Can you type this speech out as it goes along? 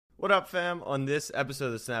What up, fam? On this episode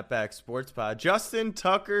of the Snapback Sports Pod, Justin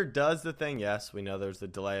Tucker does the thing. Yes, we know there's a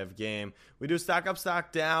delay of game. We do stock up,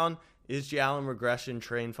 stock down. Is the Allen regression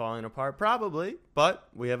train falling apart? Probably, but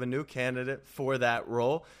we have a new candidate for that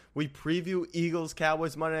role. We preview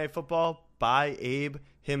Eagles-Cowboys Monday Night Football by Abe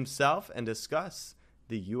himself and discuss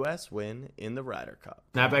the U.S. win in the Ryder Cup.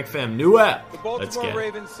 Snapback fam, new app. The Baltimore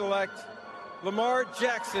Ravens select Lamar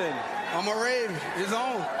Jackson. I'm a Raven. He's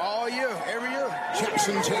on all year, every year.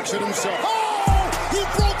 Jackson takes it himself. Oh! He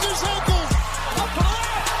broke his ankle. Up to the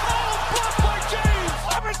left. Oh, blocked by James.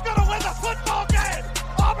 Auburn's going to win the football game.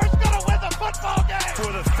 Auburn's going to win the football game.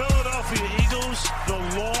 For the Philadelphia Eagles, the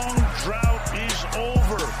long drought is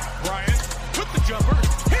over. Bryant with the jumper.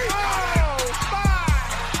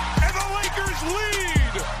 And the Lakers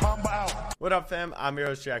lead. Mamba out. What up, fam? I'm your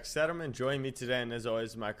host, Jack Setterman. Joining me today, and as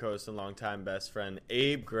always, my co-host and longtime best friend,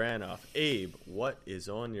 Abe Granoff. Abe, what is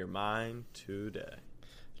on your mind today?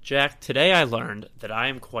 Jack, today I learned that I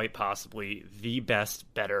am quite possibly the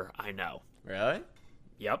best bettor I know. Really?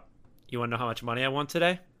 Yep. You want to know how much money I won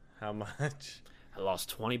today? How much? I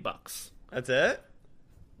lost $20. That's it?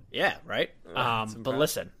 Yeah, right? That's But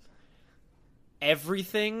listen,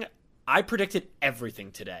 I predicted everything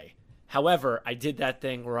today. However, I did that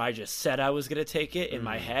thing where I just said I was going to take it in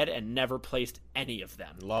my head and never placed any of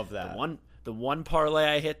them. Love that. The one parlay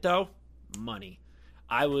I hit, though, money.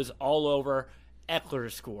 I was all over Eckler to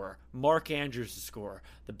score, Mark Andrews to score,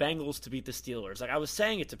 the Bengals to beat the Steelers. Like, I was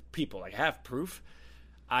saying it to people. Like, I have proof.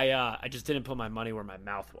 I just didn't put my money where my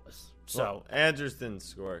mouth was. So well, Andrews didn't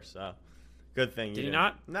score, so good thing you Did he didn't.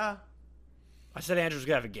 not? Nah. I said Andrews was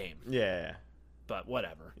going to have a game. Yeah. But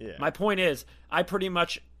whatever. Yeah. My point is, I pretty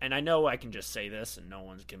much, and I know I can just say this and no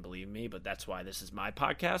one can believe me, but that's why this is my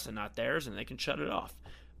podcast and not theirs, and they can shut it off.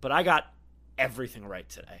 But I got everything right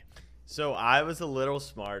today. So I was a little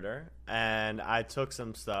smarter, and I took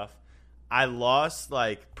some stuff. I lost,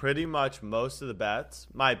 like, pretty much most of the bets.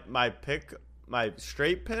 My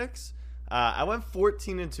straight picks, I went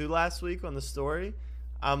 14-2 last week on the story.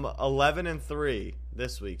 I'm 11-3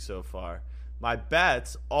 this week so far. My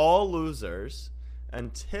bets, all losers,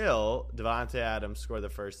 until Devontae Adams scored the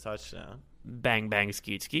first touchdown. Bang, bang,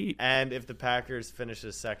 skeet, skeet. And if the Packers finish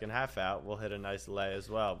the second half out, we'll hit a nice lay as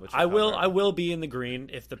well. Which I will be in the green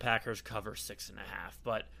if the Packers cover 6.5.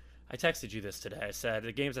 But I texted you this today. I said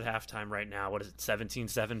the game's at halftime right now. What is it,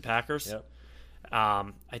 17-7 Packers? Yep.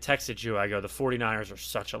 I texted you. I go, the 49ers are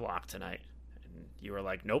such a lock tonight. And you were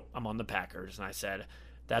like, nope, I'm on the Packers. And I said,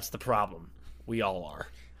 that's the problem. We all are.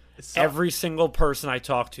 Every single person I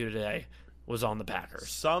talked to today was on the Packers.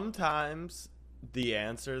 Sometimes the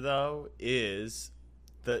answer, though, is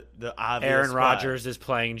the obvious Aaron play. Rodgers is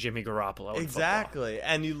playing Jimmy Garoppolo in Exactly.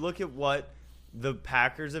 And you look at what the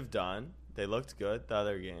Packers have done. They looked good the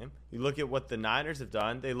other game. You look at what the Niners have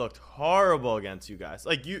done. They looked horrible against you guys.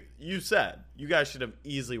 Like you said, you guys should have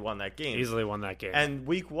easily won that game. Easily won that game. And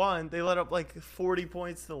week one, they let up like 40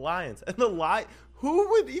 points to the Lions. And who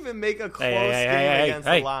would even make a close game against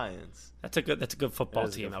the Lions? That's a good football That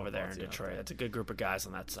is a team good over there in football team Detroit. out there. That's a good group of guys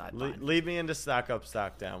on that side. Lead me into stock up,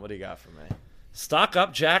 stock down. What do you got for me? Stock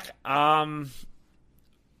up, Jack. I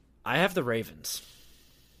have the Ravens.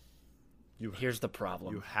 Here's the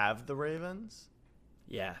problem. You have the Ravens?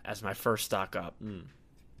 Yeah, as my first stock up.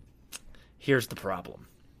 Here's the problem.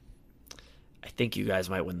 I think you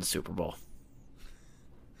guys might win the Super Bowl.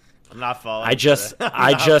 I'm not following. I just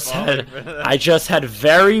had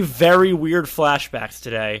very, very weird flashbacks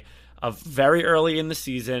today of very early in the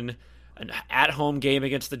season, an at-home game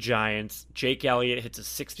against the Giants. Jake Elliott hits a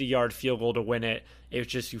 60-yard field goal to win it. It was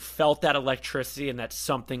just, you felt that electricity, and that's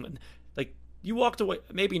something like you walked away.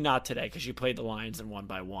 Maybe not today because you played the Lions and won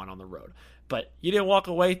by 1 on the road, but you didn't walk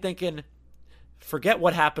away thinking, forget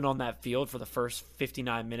what happened on that field for the first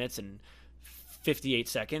 59 minutes and 58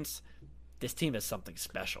 seconds. This team is something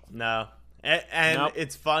special. No. And Nope.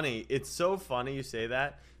 It's funny. It's so funny you say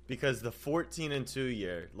that because the 14-2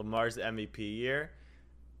 year, Lamar's MVP year,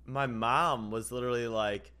 my mom was literally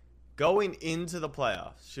like, going into the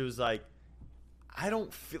playoffs, she was like, I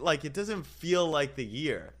don't feel like, it doesn't feel like the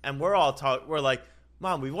year. And we're like,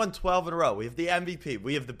 Mom, we won 12 in a row. We have the MVP.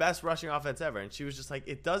 We have the best rushing offense ever. And she was just like,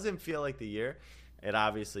 it doesn't feel like the year. It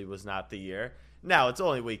obviously was not the year. Now, it's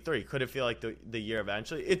only week 3. Could it feel like the year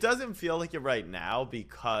eventually? It doesn't feel like it right now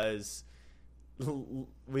because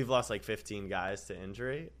we've lost like 15 guys to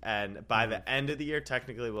injury. And by the end of the year,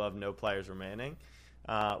 technically, we'll have no players remaining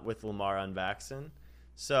with Lamar unvaccinated.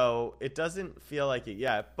 So it doesn't feel like it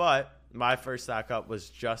yet. But my first stock up was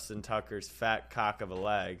Justin Tucker's fat cock of a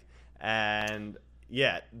leg. And,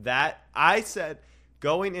 yeah, that I said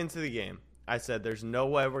going into the game, I said, there's no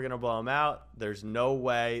way we're going to blow them out. There's no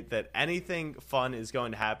way that anything fun is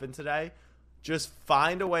going to happen today. Just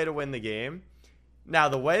find a way to win the game. Now,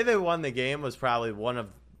 the way they won the game was probably one of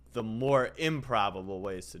the more improbable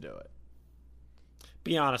ways to do it.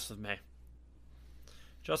 Be honest with me.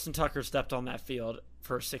 Justin Tucker stepped on that field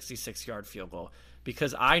for a 66-yard field goal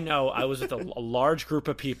because I know I was with a large group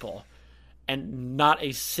of people and not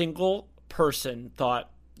a single person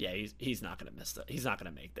thought, yeah, he's not going to miss it. He's not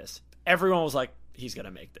going to make this. Everyone was like, he's going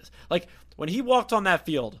to make this. Like, when he walked on that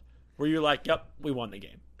field, were you like, yep, we won the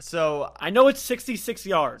game? So I know it's 66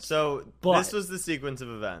 yards. So but this was the sequence of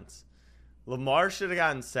events. Lamar should have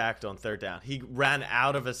gotten sacked on third down. He ran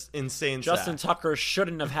out of an insane Justin sack. Tucker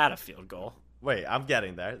shouldn't have had a field goal. Wait, I'm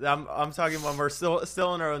getting there. I'm talking when we're still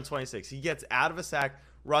in our own 26. He gets out of a sack,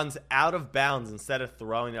 runs out of bounds instead of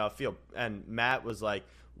throwing it outfield. And Matt was like,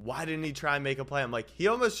 why didn't he try and make a play? I'm like, he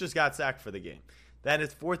almost just got sacked for the game. Then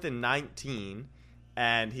it's 4th and 19,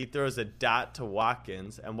 and he throws a dot to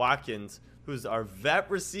Watkins. And Watkins, who's our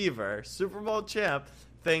vet receiver, Super Bowl champ,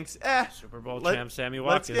 thinks, Super Bowl champ Sammy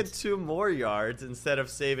Watkins. Let's get 2 more yards instead of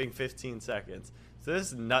saving 15 seconds. So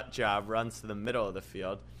this nut job runs to the middle of the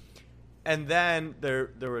field. And then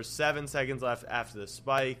there were 7 seconds left after the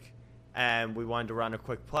spike, and we wanted to run a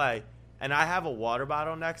quick play. And I have a water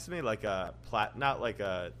bottle next to me, like a not like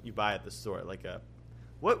a you buy at the store, like a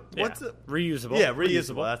what's it? Reusable. Yeah,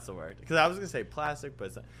 reusable. That's the word. Because I was gonna say plastic, but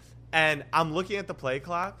it's not. And I'm looking at the play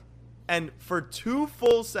clock, and for 2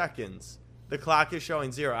 full seconds, the clock is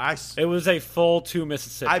showing 0. It was a full 2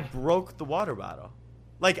 Mississippi. I broke the water bottle.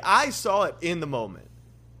 Like, I saw it in the moment.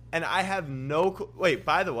 And I have no wait,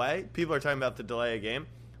 by the way, people are talking about the delay of game.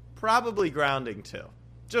 Probably grounding too.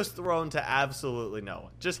 Just thrown to absolutely no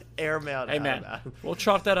one. Just airmailed Hey, out man, of that. we'll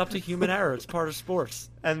chalk that up to human error. It's part of sports.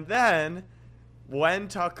 And then when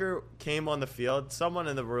Tucker came on the field, someone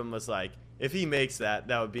in the room was like, if he makes that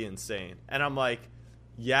would be insane. And I'm like,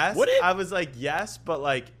 yes. Would it? I was like, yes, but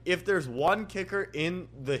like if there's one kicker in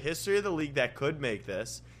the history of the league that could make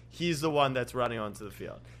this, he's the one that's running onto the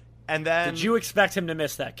field. And then Did you expect him to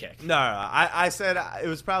miss that kick? No. I said it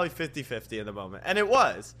was probably 50-50 in the moment. And it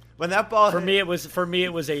was. When that ball For me it was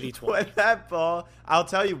 80-20. When that ball, I'll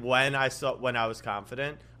tell you when I was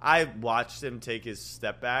confident. I watched him take his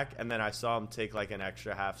step back, and then I saw him take like an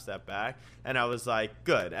extra half step back, and I was like,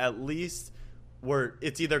 good. At least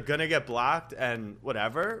it's either gonna get blocked and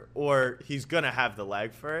whatever, or he's gonna have the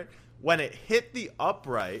leg for it. When it hit the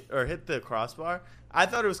upright or hit the crossbar, I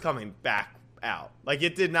thought it was coming back out. Like,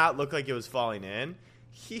 it did not look like it was falling in.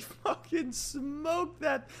 He fucking smoked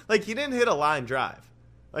that. Like, he didn't hit a line drive.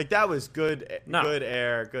 Like, that was good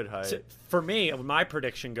air, good height. So for me, my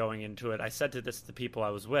prediction going into it, I said to the people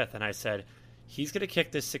I was with, and I said, he's going to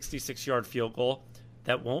kick this 66-yard field goal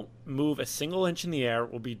that won't move a single inch in the air,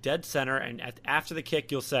 will be dead center, and after the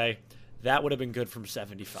kick, you'll say, that would have been good from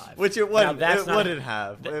 75. Which it wouldn't. It wouldn't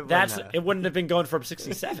have. It wouldn't have been going from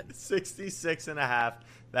 67. 66 and a half.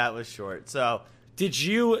 That was short. So did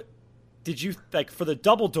you like for the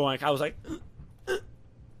double doink? I was like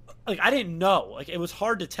I didn't know. Like, it was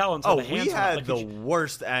hard to tell until the hands. We had like, the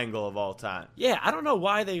worst angle of all time. Yeah, I don't know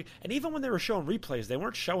why and even when they were showing replays, they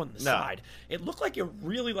weren't showing the side. It looked like it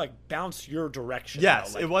really like bounced your direction.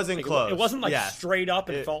 Yes, like, it wasn't close. It wasn't like straight up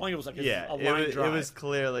and falling. It was like a line drive. It was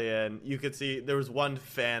clearly in. You could see there was one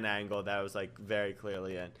fan angle that was like very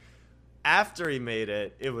clearly in. After he made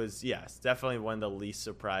it, it was, yes, definitely one of the least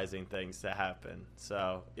surprising things to happen.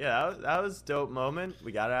 So, yeah, that was a dope moment.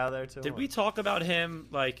 We got out of there, too. Did we talk about him,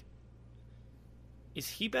 like, is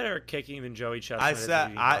he better at kicking than Joey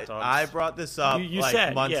Chestnut? I brought this up you like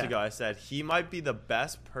said, months ago. I said he might be the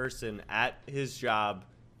best person at his job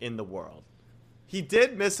in the world. He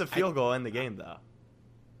did miss a field goal in the game, though.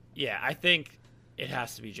 Yeah, I think it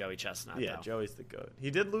has to be Joey Chestnut. Yeah, though. Joey's the GOAT.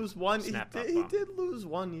 He did lose one. He did lose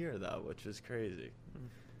 1 year though, which is crazy.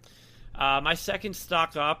 My second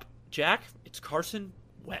stock up, Jack. It's Carson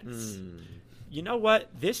Wentz. You know what?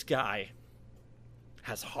 This guy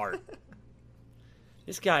has heart.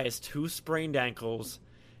 This guy has 2 sprained ankles.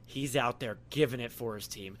 He's out there giving it for his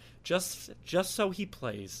team, just so he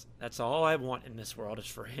plays. That's all I want in this world is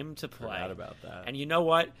for him to play. Forgot about that. And you know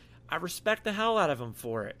what? I respect the hell out of him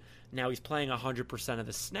for it. Now he's playing 100% of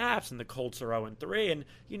the snaps, and the Colts are 0-3. And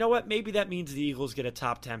you know what? Maybe that means the Eagles get a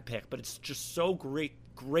top 10 pick. But it's just so great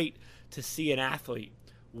to see an athlete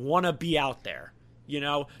want to be out there. You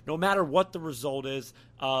know, no matter what the result is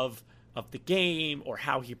of the game or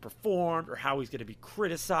how he performed or how he's going to be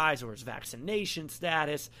criticized or his vaccination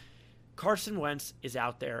status, Carson Wentz is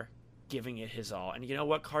out there giving it his all. And you know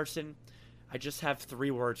what, Carson? I just have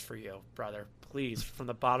 3 words for you, brother. Please, from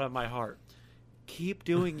the bottom of my heart. keep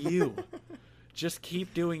doing you. Just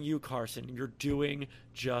keep doing you, Carson. You're doing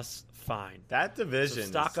just fine. That division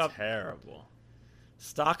stock is up. terrible.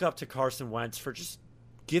 Stock up to Carson Wentz for just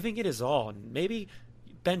giving it his all. And maybe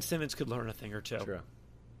Ben Simmons could learn a thing or two. True.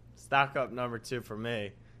 Stock up number 2 for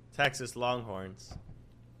me, Texas Longhorns.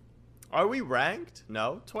 Are we ranked?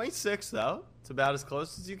 No. 26, though. It's about as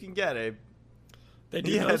close as you can get, Abe. They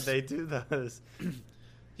do Yeah, those? they do those.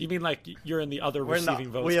 You mean like you're in the other receiving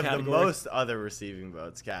votes we have category? the most other receiving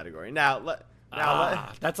votes category. Now,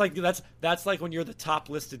 that's like when you're the top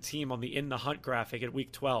listed team on the In the Hunt graphic at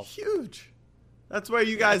week 12. huge. That's where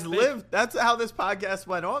you guys that's big. live. That's how this podcast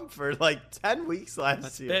went on for like 10 weeks last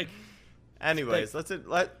That's year. big. Anyways, That's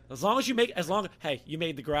let As long as you make, you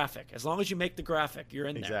made the graphic. As long as you make the graphic, you're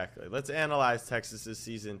in there. exactly. Let's analyze Texas's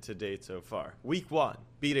season to date so far. Week 1,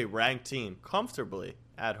 beat a ranked team comfortably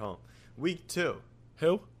at home. Week 2,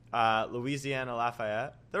 Who? Louisiana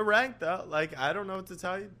Lafayette. They're ranked though. Like, I don't know what to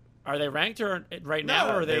tell you. Are they ranked or right now,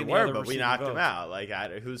 or are they in the were, other but we receiving knocked them votes? out. Like,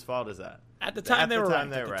 whose fault is that? At the time they were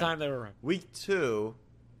ranked. they At were the ranked. time they were ranked. Week 2,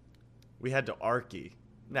 we had to Arky.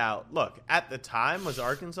 Now, look, at the time, was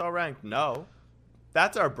Arkansas ranked? No.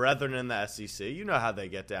 That's our brethren in the SEC. You know how they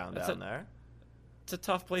get down there. It's a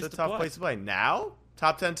tough place It's a to tough play. place to play. Now,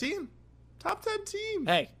 top 10 team. Top 10 team.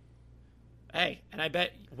 Hey, and I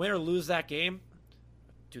bet win or lose that game,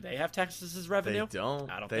 do they have Texas's revenue? They don't.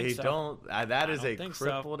 I don't They think so. don't. That is don't a think so.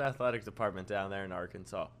 crippled athletic department down there in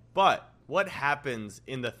Arkansas. But what happens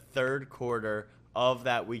in the third quarter of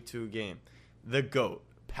that Week 2 game? The GOAT,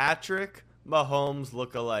 Patrick Mahomes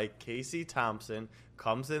lookalike Casey Thompson,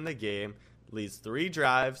 comes in the game, leads 3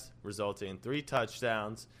 drives, resulting in 3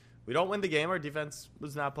 touchdowns. We don't win the game. Our defense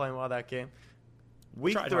was not playing well that game.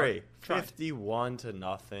 Week Tried 3, hard.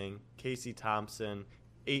 51-0. Casey Thompson,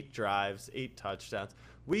 8 drives, 8 touchdowns.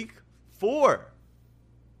 Week 4,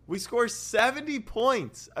 we score 70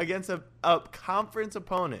 points against a conference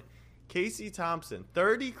opponent. Casey Thompson,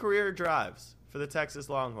 30 career drives for the Texas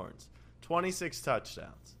Longhorns, 26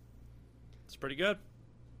 touchdowns. It's pretty good.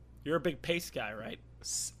 You're a big pace guy, right?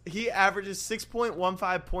 He averages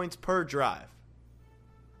 6.15 points per drive.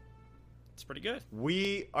 It's pretty good.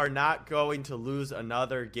 We are not going to lose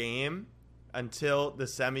another game until the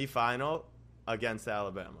semifinal against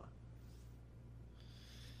Alabama.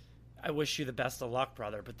 I wish you the best of luck,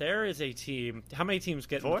 brother. But there is a team. How many teams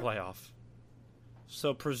get 4? in the playoff?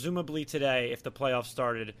 So presumably today, if the playoff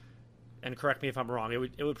started, and correct me if I'm wrong,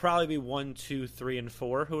 it would probably be 1, 2, 3, and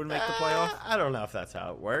 4 who would make the playoff. I don't know if that's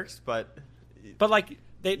how it works, but But like at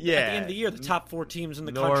the Yeah. end of the year, the top 4 teams in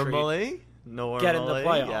the country normally get in the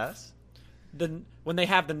playoff. Yes. when they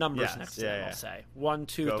have the numbers Yes, next to yeah, them, yeah. I'll say 1,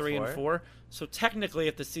 2, Go 3, and for it. 4. So technically,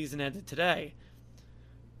 if the season ended today,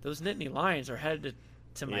 those Nittany Lions are headed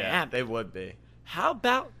to Yeah, Miami. they would be. How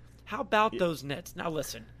about those Nits? Now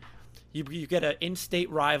listen, you get an in-state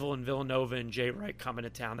rival in Villanova and Jay Wright coming to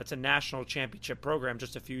town. That's a national championship program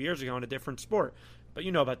just a few years ago in a different sport. But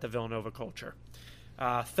you know about the Villanova culture.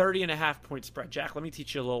 30.5 point spread. Jack, let me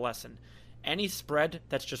teach you a little lesson. Any spread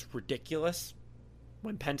that's just ridiculous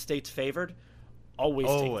when Penn State's favored, always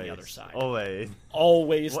take the other side. Always.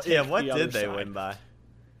 Always What, take yeah, what the other did they side. win by?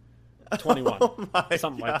 21. Oh my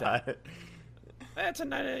Something like that. God.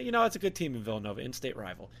 It's a good team in Villanova, in-state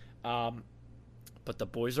rival. But the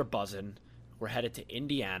boys are buzzing. We're headed to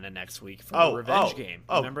Indiana next week for a revenge game.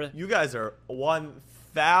 Remember? You guys are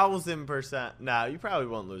 1,000%. Now, you probably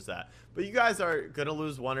won't lose that. But you guys are going to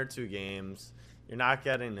lose 1 or 2 games. You're not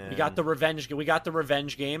getting in. We got the revenge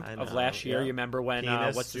game I of know, last year. yeah. You remember when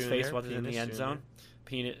Penis what's his Jr., face wasn't in the Penis end Jr. zone?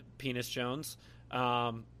 Penis Jones.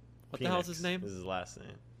 What the hell is his name? This is his last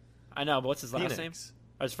name. I know, but what's his last name? Penix.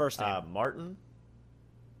 Or his first name? Martin?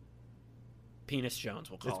 Penis Jones,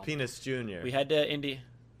 we'll call It's him. Penis Jr. We head to Indy.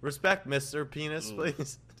 Respect Mr. Penis,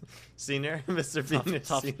 please. Senior? Mr. Penis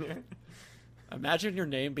tough. Senior? Imagine your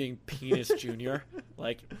name being Penis Jr.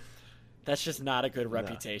 Like, that's just not a good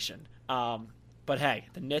reputation. But hey,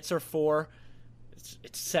 the Knicks are 4.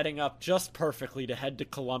 It's setting up just perfectly to head to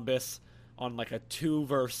Columbus on like a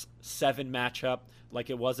 2-7 matchup like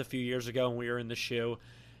it was a few years ago when we were in the shoe.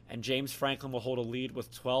 And James Franklin will hold a lead with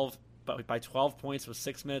by 12 points with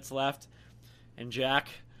 6 minutes left. And Jack,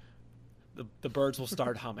 the birds will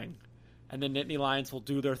start humming. And the Nittany Lions will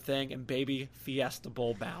do their thing, and baby, Fiesta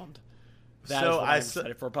Bowl bound. That is what I'm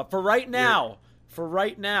excited for. But for right now,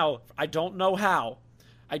 I don't know how.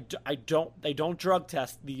 They don't drug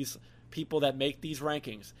test these people that make these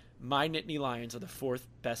rankings. My Nittany Lions are the 4th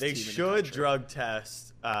best They team in the should country. drug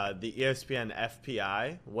test the ESPN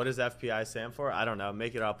FPI. What does FPI stand for? I don't know.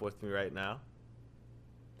 Make it up with me right now.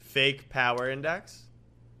 Fake Power Index?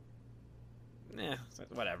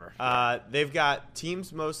 whatever. They've got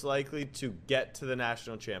teams most likely to get to the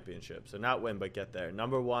national championship. So not win, but get there.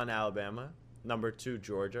 Number 1, Alabama. Number 2,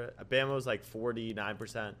 Georgia. Alabama was like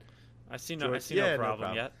 49%. I see no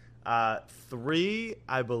problem yet. 3,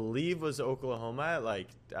 I believe, was Oklahoma at like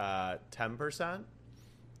 10%.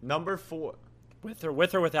 Number 4. With or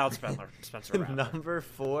without Spencer Rattler. Number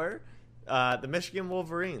 4, the Michigan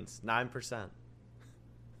Wolverines, 9%.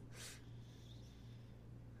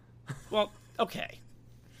 Well, okay.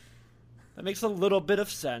 That makes a little bit of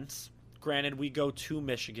sense. Granted, we go to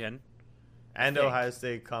Michigan. And Ohio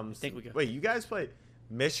State comes. I think we go. Wait, you guys play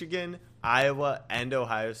Michigan, Iowa, and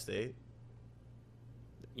Ohio State?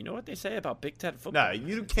 You know what they say about Big Ten football? No,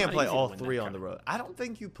 you can't play all 3 on the road. I don't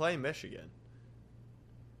think you play Michigan.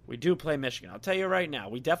 We do play Michigan. I'll tell you right now.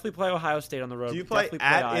 We definitely play Ohio State on the road. Do you play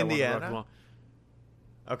at Iowa Indiana?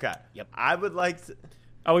 Okay. Yep. I would like to.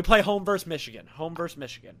 Oh, we play home versus Michigan.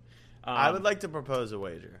 I would like to propose a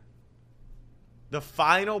wager. The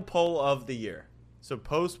final poll of the year, so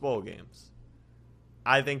post bowl games,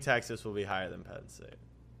 I think Texas will be higher than Penn State.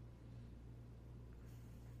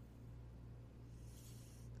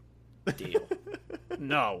 Deal.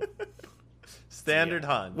 No. Standard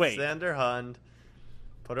Hund. Wait. Standard Hund.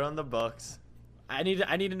 Put it on the books. I need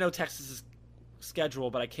to know Texas's schedule,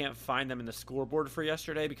 but I can't find them in the scoreboard for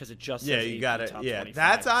yesterday because it just says You got it. Yeah, 25.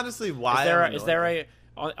 that's honestly why. Is there a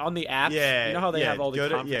on the apps? Yeah, you know how they have all the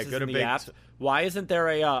conferences go to in the big apps. Why isn't there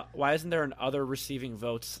an other receiving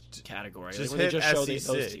votes category? Just like when hit they just show SEC.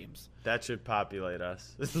 those teams. That should populate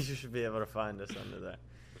us. You should be able to find us under there.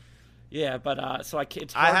 Yeah, but so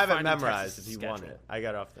it's I hard have it finding memorized. Texas's If you schedule. want it, I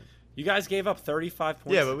got off the. You guys gave up 35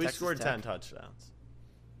 points. Yeah, but to we Texas scored Tech. 10 touchdowns.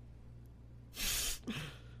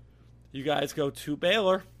 You guys go to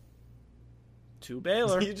Baylor.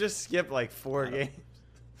 You just skipped like 4 games.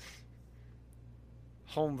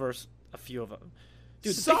 Home versus a few of them.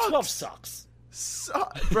 Dude, the Sucks. Big 12 sucks.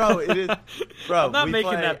 Bro, it is. Bro, I'm not we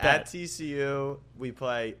making play that bet. at TCU. We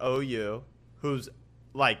play OU, who's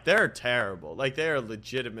like they're terrible. Like they are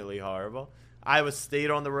legitimately horrible. Iowa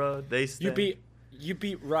State on the road. They stink. You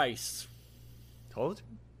beat Rice. Told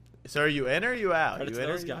you. So are you in or are you out? Credit You to in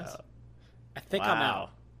or those are you guys. out? I think I'm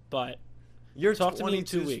out, but You're talk to me in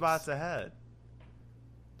 2 22 weeks. spots ahead.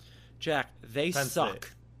 Jack, they Penn suck.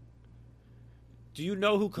 State. Do you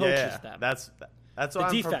know who coaches them? That's what the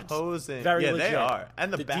I'm defense, proposing. very yeah, legit. they are,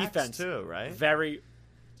 and the backs defense too, right? Very,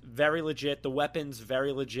 very legit. The weapons,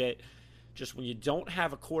 very legit. Just when you don't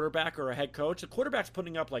have a quarterback or a head coach, the quarterback's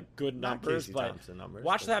putting up like good Not numbers, Casey but Thompson numbers,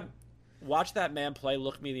 watch but- that man play.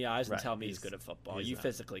 Look me in the eyes and Right, tell me he's he's- good at football. he's You not.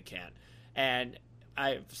 physically can't. And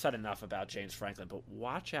I've said enough about James Franklin, but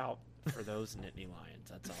watch out for those Nittany Lions.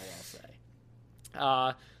 That's all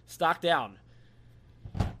I'll say. Stock down.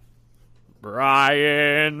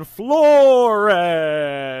 Brian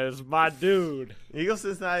Flores, my dude. Eagles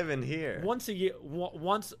is not even here. Once a year,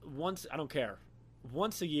 once I don't care.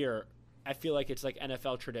 Once a year, I feel like it's like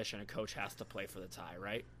NFL tradition. A coach has to play for the tie,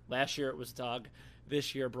 right? Last year it was Doug.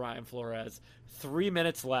 This year, Brian Flores. 3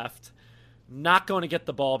 minutes left. Not going to get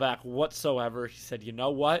the ball back whatsoever. He said, you know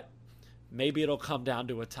what? Maybe it'll come down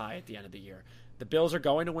to a tie at the end of the year. The Bills are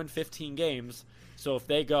going to win 15 games. So if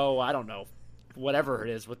they go, I don't know, whatever it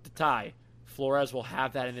is with the tie, Flores will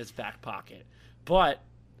have that in his back pocket. But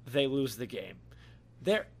they lose the game.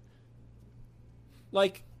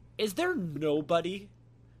 Is there nobody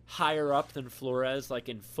higher up than Flores, like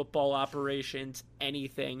in football operations,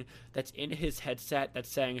 anything, that's in his headset that's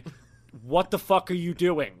saying, what the fuck are you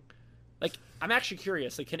doing? Like, I'm actually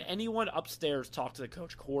curious. Like, can anyone upstairs talk to the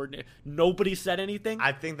coach coordinator? Nobody said anything?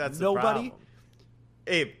 I think that's nobody. the problem.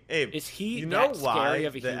 Abe, Is he you know that why scary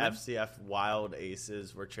of a the human? FCF Wild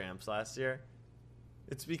Aces were champs last year?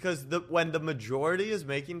 It's because when the majority is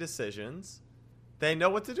making decisions, they know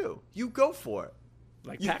what to do. You go for it.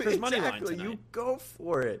 Like Packers money line Exactly. tonight. You go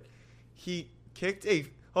for it. He kicked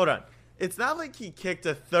hold on. It's not like he kicked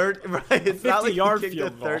a third. Right. It's not like he 50-yard kicked a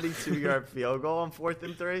field goal. 32-yard field goal on 4th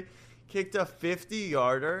and 3. Kicked a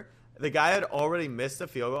 50-yarder. The guy had already missed a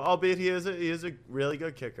field goal, albeit he is a really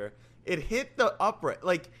good kicker. It hit the upright.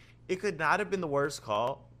 Like, it could not have been the worst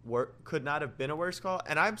call. Could not have been a worse call.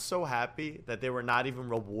 And I'm so happy that they were not even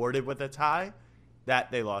rewarded with a tie, that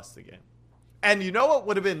they lost the game. And you know what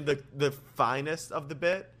would have been the finest of the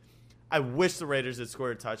bit? I wish the Raiders had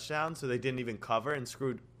scored a touchdown so they didn't even cover and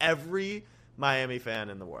screwed every Miami fan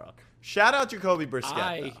in the world. Shout out Jacoby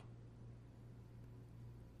Brissett, though.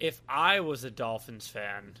 If I was a Dolphins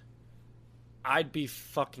fan, I'd be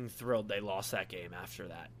fucking thrilled they lost that game after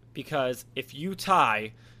that. Because if you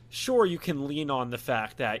tie, sure, you can lean on the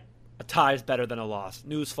fact that a tie is better than a loss.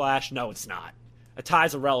 Newsflash, no, it's not. A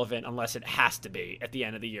tie's irrelevant unless it has to be at the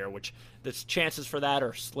end of the year, which the chances for that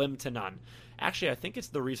are slim to none. Actually, I think it's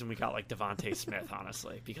the reason we got like Devontae Smith,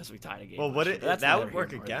 honestly, because we tied a game. Well, that would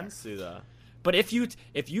work against you, though. But if you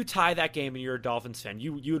tie that game and you're a Dolphins fan,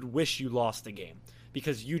 you'd wish you lost the game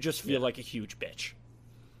because you just feel like a huge bitch.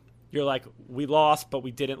 You're like, we lost, but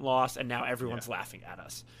we didn't lose, and now everyone's laughing at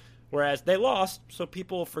us. Whereas they lost, so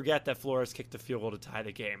people forget that Flores kicked a field goal to tie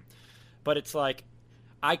the game. But it's like,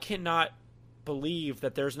 I cannot believe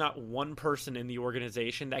that there's not one person in the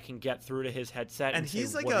organization that can get through to his headset and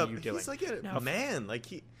he's say, like what are you doing? He's like a man. Like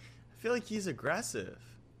I feel like he's aggressive.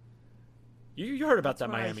 You heard about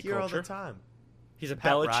that That's what Miami I hear culture all the time. He's a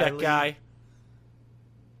Pat Belichick Riley. guy.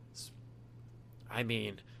 I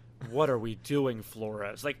mean, what are we doing,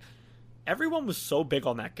 Flores? Like, everyone was so big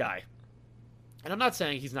on that guy. And I'm not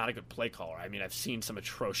saying he's not a good play caller. I mean, I've seen some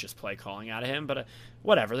atrocious play calling out of him, but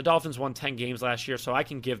whatever. The Dolphins won 10 games last year, so I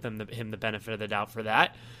can give him the benefit of the doubt for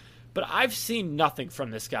that. But I've seen nothing from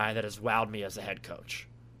this guy that has wowed me as a head coach.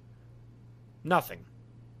 Nothing.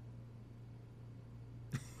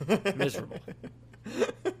 Miserable.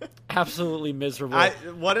 Absolutely miserable.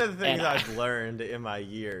 One of the things I've learned in my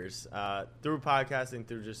years through podcasting,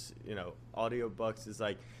 through just audiobooks, is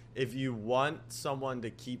like, if you want someone to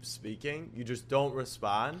keep speaking, you just don't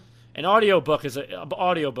respond. An audiobook is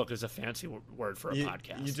a fancy word for a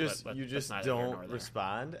podcast. You just don't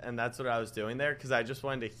respond, and that's what I was doing there because I just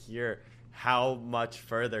wanted to hear how much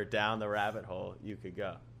further down the rabbit hole you could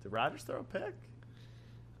go. Did Rodgers throw a pick?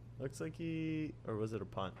 Looks like or was it a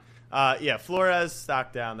punt? Flores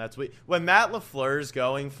stock down. That's when Matt LaFleur's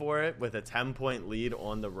going for it with a 10-point lead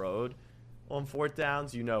on the road on fourth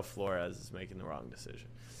downs. Flores is making the wrong decision.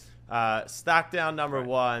 Stock down number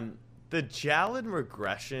one. The Jalen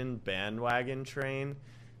regression bandwagon train.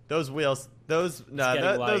 Those wheels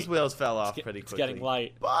fell off pretty quickly. It's getting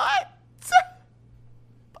light. But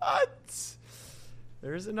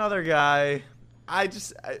there's another guy.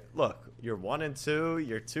 Look, you're 1-2.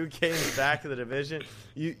 You're 2 games back of the division.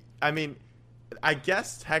 I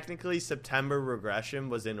guess technically September regression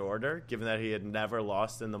was in order, given that he had never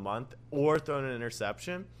lost in the month or thrown an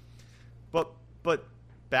interception. But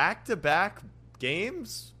back-to-back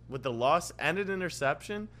games with the loss and an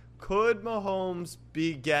interception, could Mahomes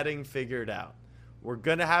be getting figured out? We're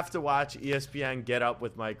going to have to watch ESPN Get Up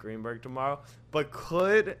with Mike Greenberg tomorrow, but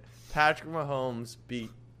could Patrick Mahomes be?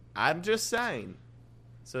 I'm just saying.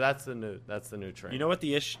 So that's the new trend. You know what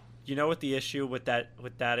the issue with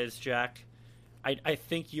that is, Jack? I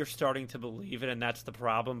think you're starting to believe it, and that's the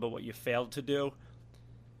problem. But what you failed to do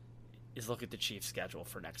is look at the Chiefs' schedule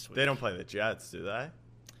for next week. They don't play the Jets, do they?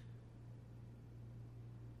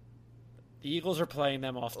 The Eagles are playing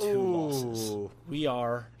them off 2 losses. We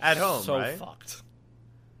are at home, so right? fucked.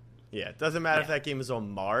 Yeah, it doesn't matter if that game is on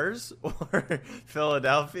Mars or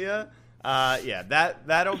Philadelphia.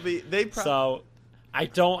 That'll be So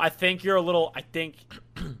I think you're a little. I think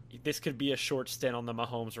this could be a short stint on the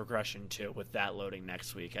Mahomes regression too, with that loading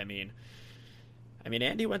next week. I mean,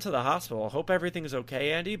 Andy went to the hospital. I hope everything's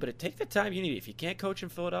okay, Andy. But take the time you need. If you can't coach in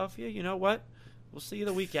Philadelphia, you know what? We'll see you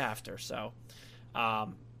the week after. So,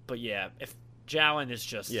 but yeah, if Jalen is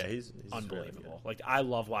just he's unbelievable. Like, I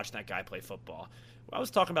love watching that guy play football. I was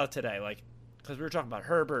talking about today, like, because we were talking about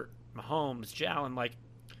Herbert, Mahomes, Jalen. Like,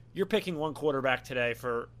 you're picking one quarterback today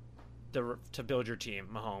to build your team,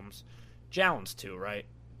 Mahomes. Jalen's 2, right?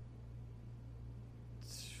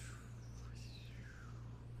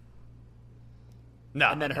 No.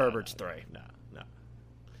 And then Herbert's 3. No.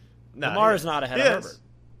 Lamar is not ahead of Herbert.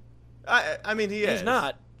 I mean, he is. He's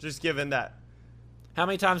not. Just given that. How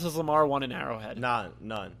many times has Lamar won in Arrowhead? None.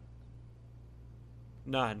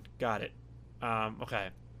 Got it. Okay.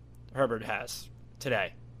 Herbert has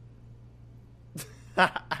today.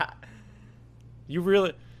 You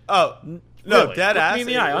really? Oh no, really? dead ass. Me in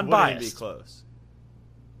the eye, unbiased. Wouldn't be close.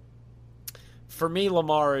 For me,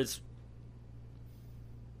 Lamar is.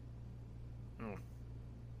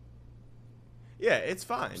 Yeah, it's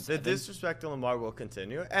fine. The disrespect to Lamar will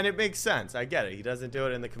continue, and it makes sense. I get it. He doesn't do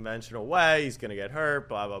it in the conventional way. He's going to get hurt.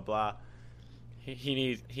 Blah blah blah. He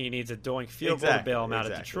needs a doink field goal to bail him out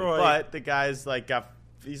of Detroit. But the guy's got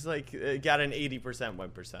an 80% win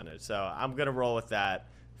percentage. So I'm gonna roll with that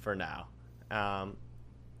for now.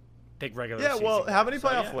 Big regular. Yeah. season Well, how many game.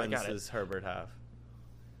 playoff wins does Herbert have?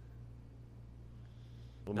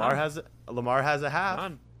 Lamar has a half.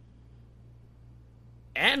 None.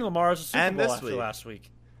 And Lamar has a Super Bowl after week. last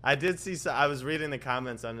week. I did see. I was reading the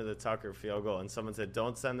comments under the Tucker field goal, and someone said,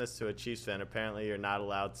 "Don't send this to a Chiefs fan. Apparently, you're not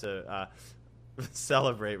allowed to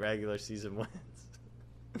celebrate regular season wins."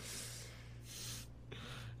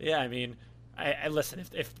 Yeah, I mean, I listen.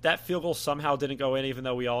 If that field goal somehow didn't go in, even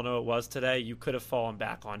though we all know it was today, you could have fallen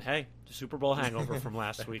back on, hey, the Super Bowl hangover from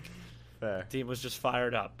last week. Fair. Team was just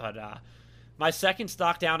fired up. But my second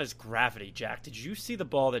stock down is gravity. Jack, did you see the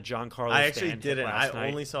ball that Giancarlo? I actually Stanton hit didn't. last I night?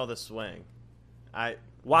 only saw the swing.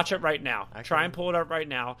 Watch it right now. I Try can- and pull it up right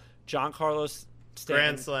now. Giancarlo Stanton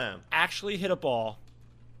Grand slam. actually hit a ball.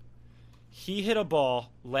 He hit a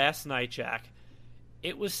ball last night, Jack.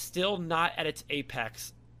 It was still not at its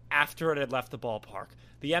apex after it had left the ballpark.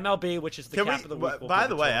 The MLB, which is the Can cap of the week. will by give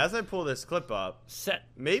the it way, to him. as I pull this clip up, Set.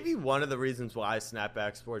 maybe one of the reasons why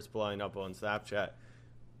Snapback Sports blowing up on Snapchat.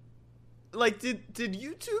 Like, did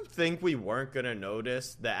YouTube think we weren't gonna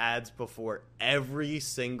notice the ads before every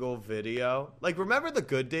single video? Like, remember the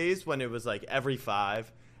good days when it was like every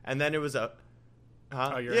 5, and then it was a,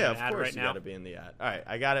 huh? Oh, you're yeah, in of an ad course right you now? gotta be in the ad. All right,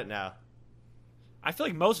 I got it now. I feel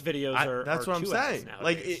like most videos are. That's are what I'm two ads saying.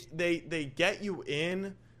 nowadays. Like, they get you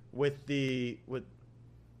in with the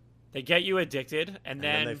They get you addicted, and and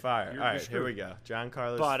then they fire. you're All right, here screwed. we go.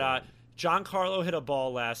 Giancarlo. But Stanton. Giancarlo hit a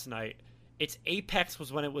ball last night. Its apex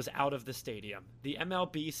was when it was out of the stadium. The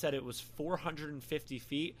MLB said it was 450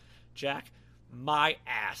 feet. Jack, my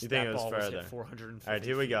ass. You think that it was ball further? hit 450. All right,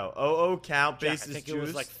 here we go. Oh, count, Jack, bases I think juice. it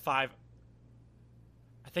was like 5.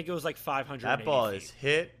 I think it was like 500. That ball is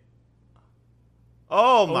hit.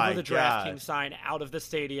 Oh over my the god! DraftKings sign, out of the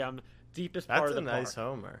stadium, deepest part That's of a the nice park.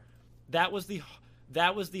 homer. That was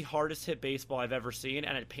the hardest hit baseball I've ever seen,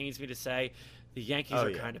 and it pains me to say the Yankees Oh are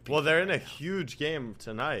yeah. kind of. Well, they're in a right now. huge game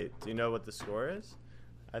tonight. Do you know what the score is?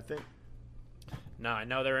 I think No, I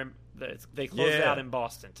know they're in. They closed Yeah. out in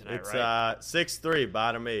Boston tonight, it's right? 6-3,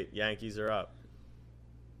 bottom 8. Yankees are up.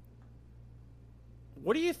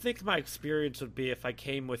 What do you think my experience would be if I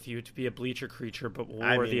came with you to be a bleacher creature, but wore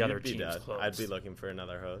I mean, the other you'd be team's dead. clothes? I'd be looking for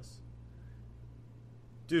another host.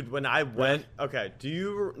 Dude, when I went, okay,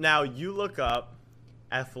 you look up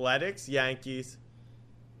Athletics, Yankees.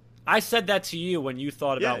 I said that to you when you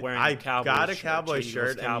thought about wearing I a Cowboys got a shirt, Cowboy Chiefs shirt,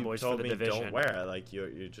 and you Cowboys told for the me division. don't wear it. Like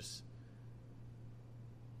you just,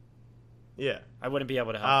 yeah. I wouldn't be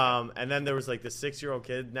able to help. And then there was like the 6-year-old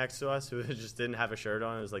kid next to us who just didn't have a shirt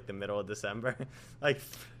on. It was like the middle of December. Like,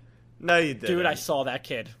 no, you didn't. Dude, I saw that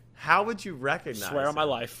kid. How would you recognize? Swear on my him?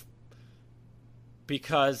 life.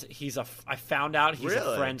 Because I found out he's a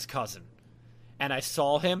Really? friend's cousin. And I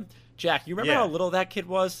saw him. Jack, you remember Yeah. how little that kid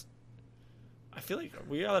was? I feel like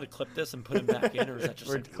we ought to clip this and put him back in, or is that just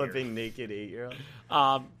We're like, clipping naked 8-year-old.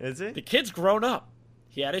 weird? Is it? The kid's grown up.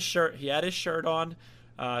 He had his shirt on.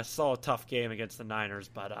 Saw a tough game against the Niners,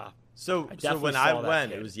 but So definitely when saw I that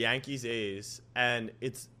went, kid. it was Yankees A's, and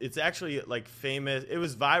it's actually like famous. It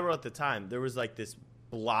was viral at the time. There was like this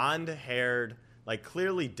blonde-haired, like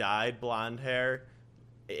clearly dyed blonde hair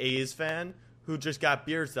A's fan who just got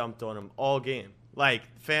beer dumped on him all game. Like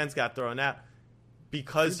fans got thrown out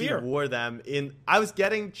because Free he beer. wore them in. I was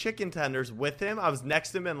getting chicken tenders with him. I was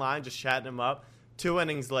next to him in line, just chatting him up. 2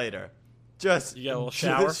 innings later, just You get a little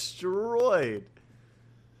shower? destroyed.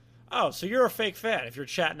 oh, so you're a fake fan if you're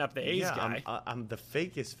chatting up the A's Yeah, guy. I'm the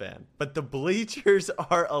fakest fan, but the bleachers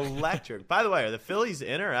are electric. By the way, are the Phillies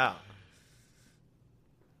in or out?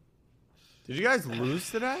 Did you guys lose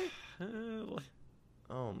today?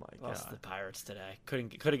 Oh my Lost to the god! Pirates today.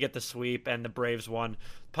 Couldn't get the sweep, and the Braves won.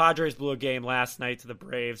 Padres blew a game last night to the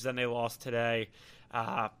Braves. Then they lost today.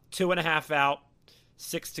 2.5 out,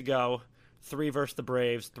 6 to go. 3 versus the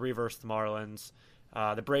Braves, 3 versus the Marlins.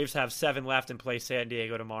 The Braves have 7 left and play San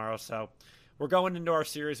Diego tomorrow. So we're going into our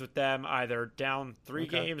series with them either down 3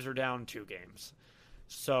 Okay. games or down 2 games.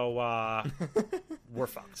 So we're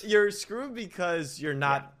fucked. You're screwed because you're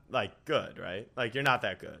not like good, right? Like you're not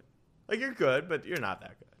that good. Like you're good, but you're not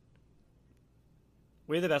that good.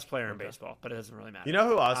 We're the best player in baseball, but it doesn't really matter. You know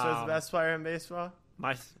who also is the Um, best player in baseball?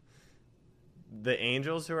 My The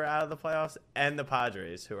Angels, who are out of the playoffs, and the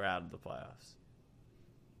Padres, who are out of the playoffs.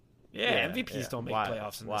 yeah, MVPs don't make Wild,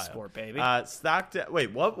 playoffs in wild. this sport, baby.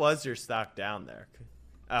 Wait, what was your stock down there?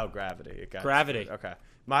 Oh, gravity. It got Gravity. screwed. Okay.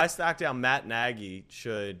 My stock down, Matt Nagy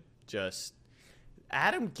should just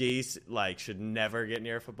Adam Gase should never get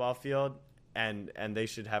near a football field, and they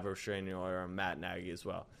should have a restraining order on Matt Nagy as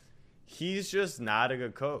well. He's just not a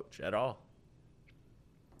good coach at all.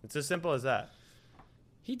 It's as simple as that.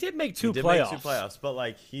 He did make two He did playoffs. make 2 playoffs,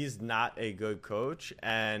 but he's not a good coach,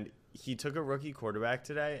 and he took a rookie quarterback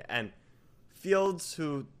today, and Fields,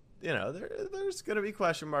 who there's going to be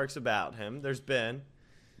question marks about him. There's been.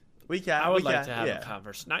 I would like to have a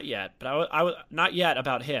conversation. Not yet, but I would not yet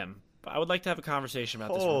about him. But I would like to have a conversation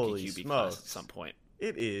about Holy this rookie QB class smokes. at some point.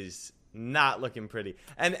 It is not looking pretty,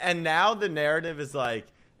 and now the narrative is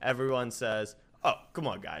everyone says, oh, come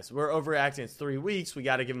on, guys. We're overreacting. It's 3 weeks. We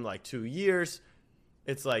got to give him like 2 years.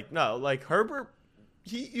 It's like, no, like Herbert,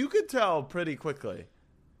 you could tell pretty quickly.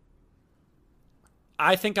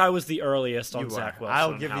 I think I was the earliest on You Zach were. Wilson.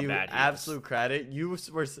 I'll on give how you bad he absolute is. credit. You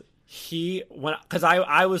were. Because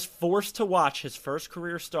I was forced to watch his first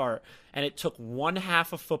career start, and it took one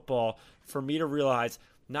half of football for me to realize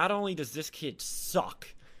not only does this kid suck,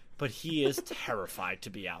 but he is terrified to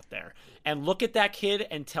be out there. And look at that kid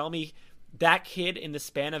and tell me that kid in the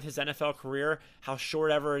span of his NFL career, how short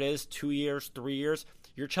ever it is, 2 years, 3 years,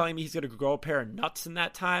 you're telling me he's going to grow a pair of nuts in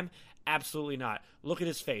that time? Absolutely not. Look at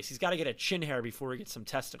his face. He's got to get a chin hair before he gets some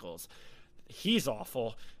testicles. He's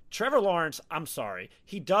awful. Trevor Lawrence, I'm sorry.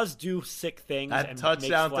 He does do sick things That and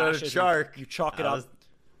touchdown makes throw to flashes. Chark. You chalk it up.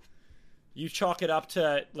 You chalk it up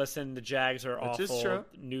to, listen, the Jags are Which is awful. true.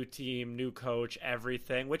 New team, new coach,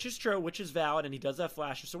 everything, which is true, which is valid, and he does have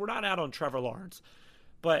flashes. So we're not out on Trevor Lawrence.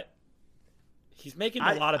 But he's making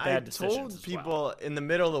a lot of bad decisions. I told as people well. in the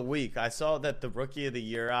middle of the week, I saw that the Rookie of the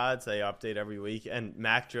Year odds, they update every week, and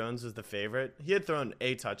Mac Jones was the favorite. He had thrown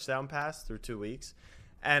a touchdown pass through 2 weeks.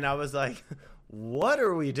 And I was like, what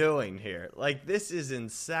are we doing here? Like, this is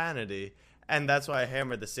insanity. And that's why I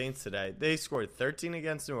hammered the Saints today. They scored 13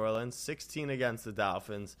 against New Orleans, 16 against the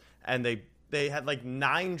Dolphins, and they had like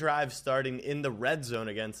 9 drives starting in the red zone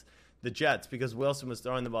against the Jets because Wilson was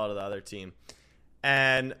throwing the ball to the other team.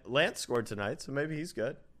 And Lance scored tonight, so maybe he's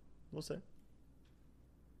good. We'll see.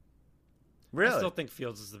 Really? I still think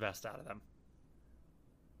Fields is the best out of them.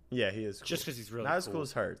 Yeah, he is cool. Just because he's really Not as cool. cool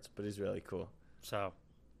as Hurts, but he's really cool. So,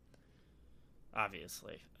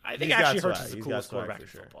 obviously. I think He's got actually Hurts swag. is the He's got coolest swag quarterback for in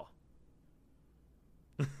sure. football.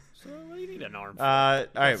 So, what do you need an arm for? All right,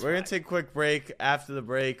 That's we're gonna fine. take a quick break. After the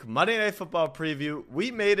break, Monday Night Football preview.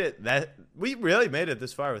 We really made it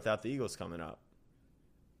this far without the Eagles coming up.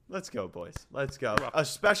 Let's go, boys. Let's go. A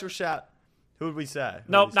special shout. Who would we say?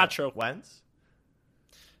 Nope, not true. Wentz.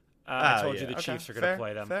 I told yeah. you the Okay, Chiefs are going to fair,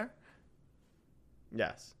 play them. Fair.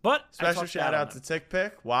 Yes. But I Special talked shout bad out on to them. Tick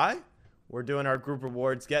Pick. Why? We're doing our group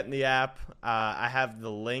rewards. Get in the app. I have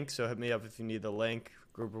the link, so hit me up if you need the link.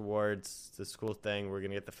 Group rewards. It's this cool thing. We're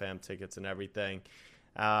going to get the fam tickets and everything.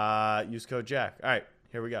 Use code Jack. All right,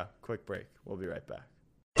 here we go. Quick break. We'll be right back.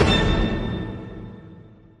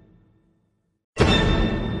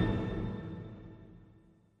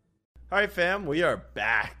 All right, fam. We are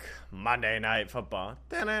back. Monday Night Football.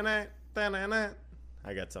 I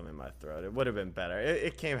got something in my throat. It would have been better.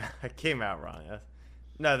 It came out wrong.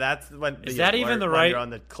 No, that's when. Is that even the when right- You're on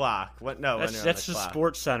the clock. What? No, when you're That's on the just clock.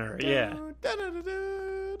 Sports Center. Yeah.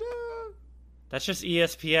 That's just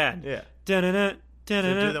ESPN. Yeah. Dun-dun-dun, So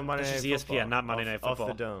dun-dun-dun. do the Monday That's just Night ESPN, Football. not Monday Night Football.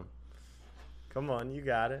 Off the dome. Come on, you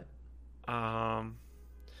got it.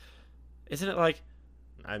 Isn't it like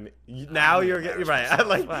I mean, now I'm you're embarrassed right. I myself.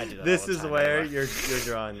 like I do that this all the is time where anyway. you're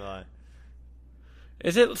drawing the line.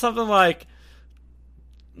 Is it something like?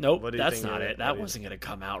 Nope, What do you that's think not it it. is? That What do you wasn't gonna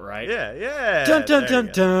come out right. Yeah. Dun dun there dun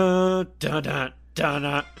you go. dun dun dun dun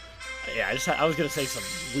dun. Yeah, I was gonna say some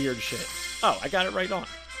weird shit. Oh, I got it right on.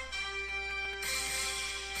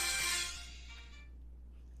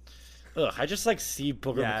 Ugh, I just like see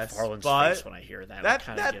Booger Yes, McFarland's but face when I hear that.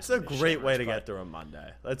 That's a great way to get through a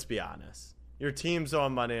Monday. Let's be honest. Your team's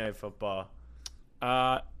on Monday Night Football.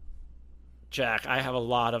 Jack, I have a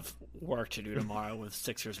lot of work to do tomorrow with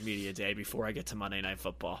Sixers Media Day before I get to Monday Night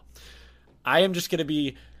Football. I am just going to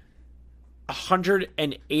be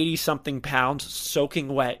 180-something pounds soaking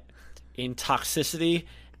wet in toxicity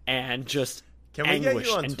and just Can we get anguish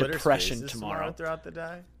you on and Twitter depression Spaces tomorrow. throughout the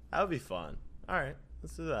day? That would be fun. All right,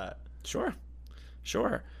 let's do that. Sure.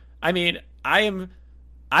 I mean,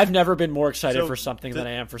 I've never been more excited So, for something than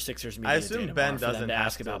I am for Sixers Media I Day assume tomorrow Ben for them doesn't to have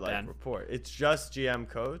ask to about like Ben. report. It's just GM,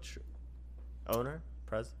 coach, owner,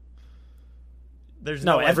 president. There's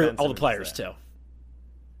No, way Ben all the Simmons players is too.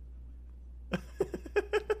 there.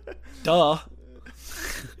 Duh.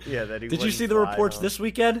 Yeah, that he Did you wouldn't see the fly reports home. this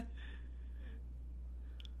weekend?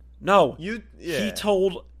 No. Yeah. He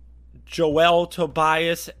told Joel,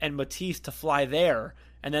 Tobias, and Matisse to fly there,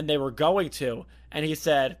 and then they were going to, and he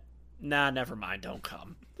said, nah, never mind, don't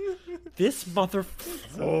come. This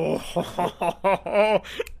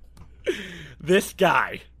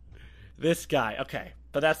This guy. Okay,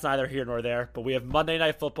 but that's neither here nor there. But we have Monday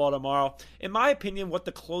Night Football tomorrow. In my opinion, what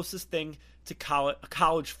the closest thing to a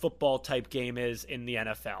college football type game is in the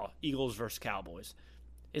NFL, Eagles versus Cowboys.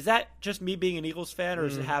 Is that just me being an Eagles fan, or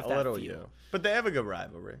does it have a that little feel? you. But they have a good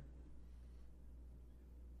rivalry.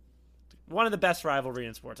 One of the best rivalry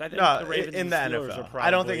in sports. I think No, the Ravens in and the Steelers NFL. are probably.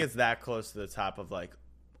 I don't think it's that close to the top of like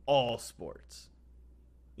all sports.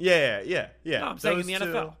 Yeah. No, I'm saying in the Those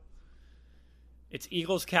two- NFL. It's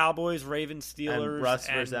Eagles, Cowboys, Ravens, Steelers, And Russ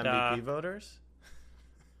versus MVP voters?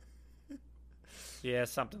 Yeah,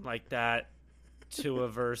 something like that. Tua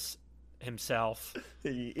versus himself.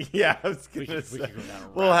 Yeah, I was going to say. We can go down a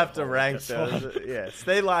We'll have rabbit to hole rank with this those. one. Yeah,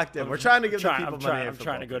 stay locked in. We're trying to give the people money. I'm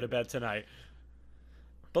trying to go to bed tonight.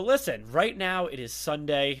 But listen, right now it is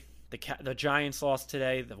Sunday. The Giants lost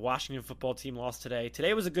today. The Washington football team lost today.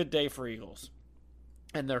 Today was a good day for Eagles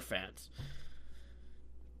and their fans.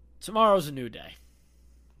 Tomorrow's a new day.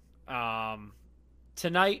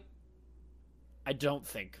 Tonight, I don't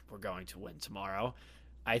think we're going to win tomorrow.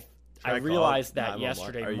 I realized that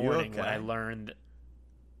yesterday morning when I learned.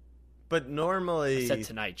 But normally, I said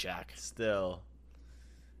tonight, Jack. Still,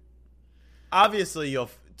 obviously,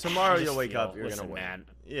 tomorrow you'll wake up. You're gonna win. Man.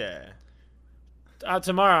 Yeah.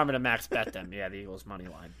 Tomorrow I'm gonna max bet them. Yeah, the Eagles money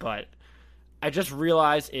line. But I just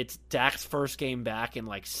realized it's Dak's first game back in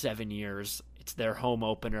like 7 years. It's their home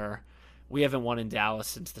opener. We haven't won in Dallas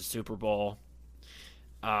since the Super Bowl.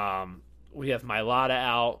 We have Mailata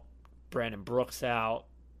out, Brandon Brooks out.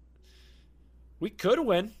 We could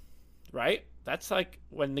win, right? That's like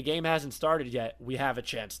when the game hasn't started yet, we have a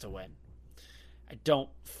chance to win. I don't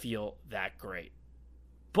feel that great.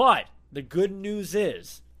 But the good news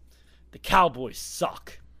is the Cowboys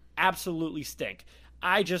suck. Absolutely stink.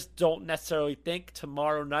 I just don't necessarily think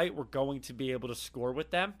tomorrow night we're going to be able to score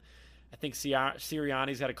with them. I think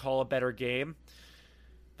Sirianni's got to call a better game.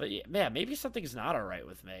 But yeah, man, maybe something's not all right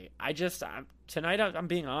with me. Tonight I'm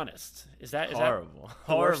being honest. Is that horrible?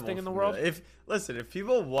 The worst thing in the world? If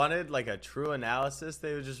people wanted like a true analysis,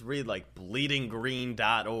 they would just read like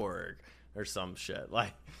bleedinggreen.org or some shit.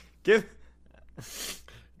 Like, it's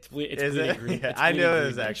Bleeding Green. Yeah, I knew it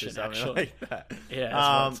was actually something like that. Yeah, that's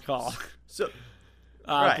what it's called. So.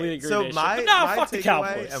 Right. Green so Nation. my fuck the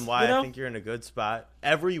Cowboys, and why I think you're in a good spot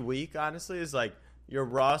every week, honestly, is like your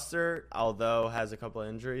roster, although has a couple of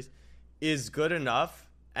injuries, is good enough,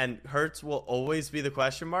 and Hurts will always be the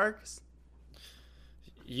question marks.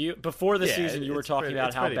 Before the season, you were talking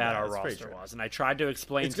about how bad our roster was, and I tried to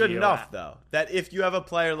explain. It's good enough though that if you have a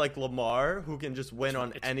player like Lamar who can just win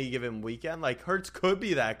on any given weekend, like Hurts could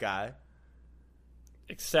be that guy.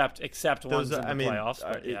 Except ones in the playoffs.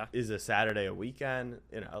 But yeah, is a Saturday a weekend?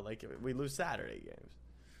 Like we lose Saturday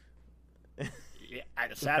games. Yeah,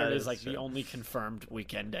 Saturday is like the only confirmed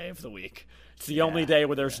weekend day of the week. It's the only day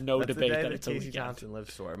where there's no debate that it's a weekend. Johnson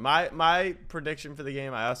lives for. My prediction for the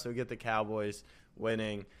game, I also get the Cowboys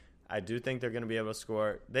winning. I do think they're going to be able to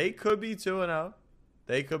score. They could be 2-0.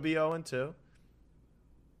 They could be 0-2.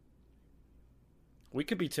 We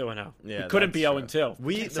could be 2-0. Yeah, we couldn't be 0-2.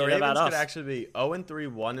 The Ravens could actually be 0-3,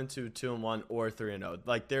 1-2, 2-1, or 3-0.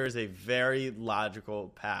 Like there is a very logical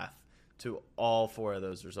path to all four of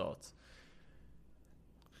those results.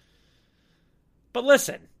 But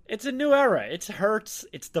listen, it's a new era. It's Hurts,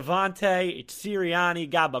 it's Devontae, it's Sirianni,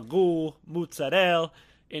 Gabagool, Mozzarella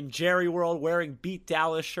in Jerry World wearing Beat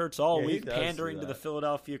Dallas shirts all week, pandering to the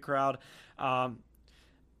Philadelphia crowd. I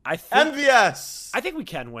think MVS. I think we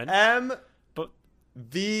can win.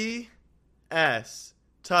 VS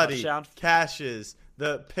Tutty cashes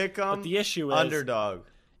the pick'em the issue is, underdog.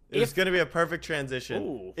 It's going to be a perfect transition.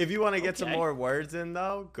 Ooh, if you want to get some more words in,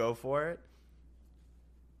 though, go for it.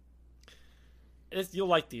 You'll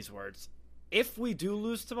like these words. If we do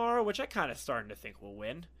lose tomorrow, which I kind of starting to think we'll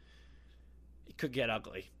win, it could get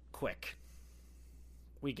ugly quick.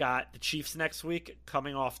 We got the Chiefs next week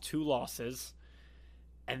coming off 2 losses.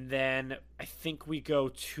 And then I think we go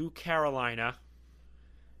to Carolina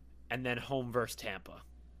and then home versus Tampa.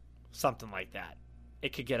 Something like that.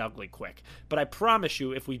 It could get ugly quick. But I promise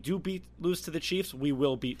you, if we do lose to the Chiefs, we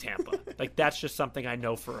will beat Tampa. Like, that's just something I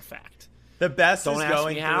know for a fact. The best don't is ask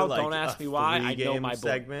going me how, through, like, don't ask me why. I know my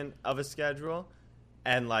segment of a schedule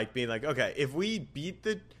and, like, being like, okay, if we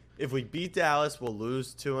beat Dallas, we'll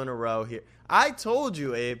lose 2 in a row here. I told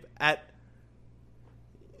you, Abe,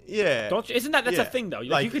 isn't that's a thing though?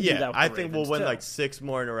 Like, you can do that with I the think Ravens we'll win too. like 6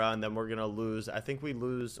 more in a row, and then we're gonna lose. I think we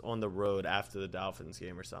lose on the road after the Dolphins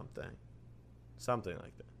game or something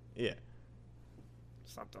like that. Yeah,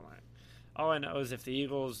 something like. All I know is if the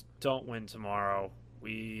Eagles don't win tomorrow,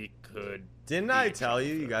 we could. Didn't I tell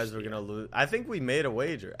you guys were gonna lose? I think we made a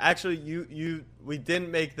wager. Actually, we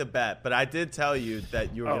didn't make the bet, but I did tell you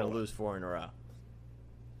that you were gonna lose 4 in a row.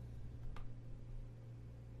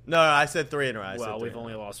 No, I said 3 in a row. Well, we've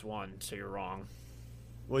only lost 1, so you're wrong.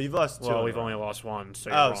 Well, you've lost 2. Well, we've only lost 1, so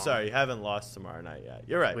you're wrong. Sorry, you haven't lost tomorrow night yet.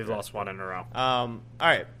 You're right. We've lost 1 in a row. All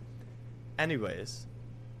right. Anyways,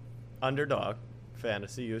 Underdog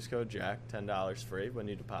Fantasy, use code Jack, $10 free when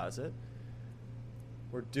you deposit.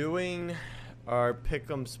 We're doing our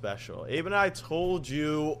Pick'em special. Abe and I told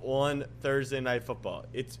you on Thursday Night Football.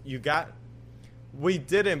 We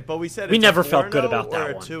didn't, but we said we it's never a felt good 4-0 about that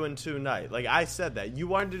or one. a 2-2 night. Like I said that. You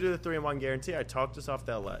wanted to do the 3-1 guarantee. I talked us off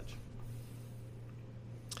that ledge.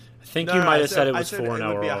 I think No, you no, might I have said it was 4-0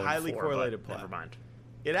 it would be a or highly 0-4, correlated but play. never mind.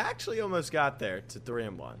 It actually almost got there to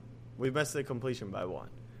 3-1. We missed the completion by 1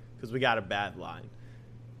 because we got a bad line.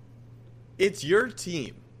 It's your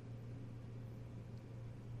team.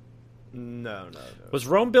 No. Was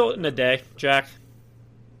Rome built in a day, Jack?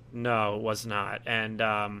 No, it was not. And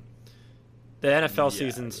the NFL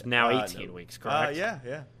season's now 18 no. weeks, correct?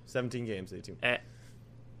 Yeah. 17 games, 18.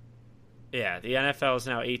 Yeah, the NFL is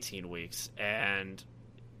now 18 weeks, and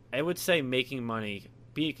I would say making money,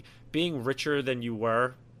 being richer than you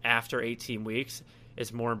were after 18 weeks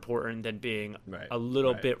is more important than being a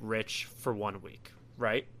little bit rich for 1 week,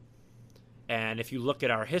 right? And if you look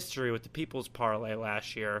at our history with the People's Parlay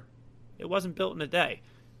last year, it wasn't built in a day.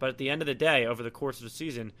 But at the end of the day, over the course of the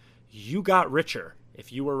season, you got richer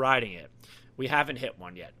if you were riding it. We haven't hit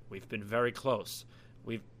one yet. We've been very close.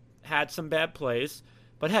 We've had some bad plays,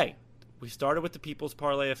 but hey, we started with the People's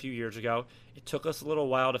Parlay a few years ago. It took us a little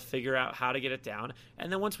while to figure out how to get it down,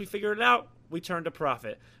 and then once we figured it out, we turned a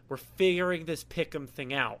profit. We're figuring this pick'em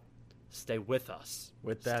thing out. Stay with us.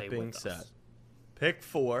 With that Stay being with said, us. pick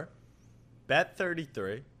 4, bet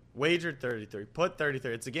 33, wager 33, put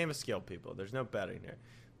 33. It's a game of skill, people. There's no betting here.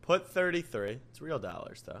 Put 33. It's real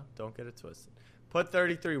dollars, though. Don't get it twisted. Put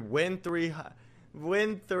 33, win 3. Yeah,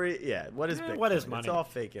 what is Bitcoin? What is money? It's all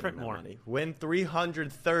fake Print internet more. money. Win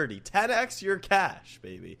 330. 10x your cash,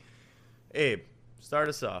 baby. Abe, start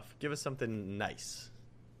us off. Give us something nice.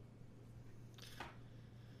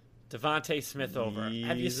 Devontae Smith over. Have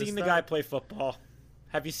you Jesus, seen the that- guy play football?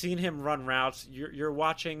 Have you seen him run routes? You're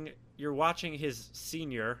watching his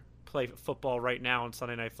senior play football right now on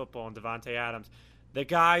Sunday Night Football and Devontae Adams. The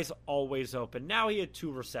guy's always open. Now he had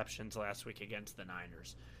 2 receptions last week against the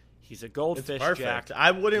Niners. He's a It's goldfish, perfect. Jack.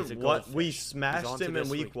 I He's wouldn't a want. We goldfish. He's smashed on to him in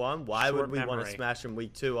this week 1. Why Short would we want to memory. smash him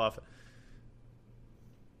week 2 off?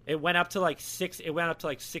 It went up to like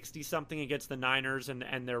 60 something against the Niners and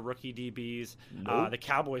their rookie DBs. Nope. The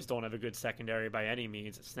Cowboys don't have a good secondary by any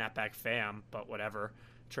means. Snapback fam, but whatever.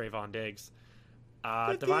 Trayvon Diggs.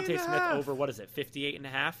 58 Devontae and a Smith half. over, what is it,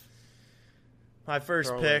 58.5? My first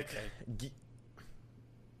Throw pick. away,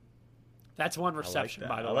 That's one reception, that.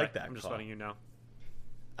 by the I way. like that I'm just call. letting you know.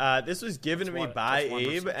 This was given to me That's by one Abe,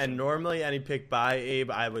 reception. and normally any pick by Abe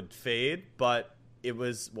I would fade, but it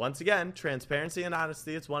was, once again, transparency and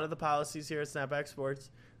honesty. It's one of the policies here at Snapback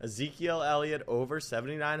Sports. Ezekiel Elliott over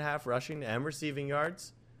 79.5 rushing and receiving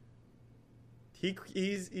yards.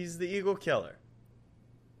 He's the Eagle killer.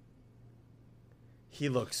 He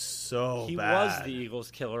looks so He bad. was the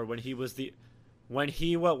Eagles killer when he was the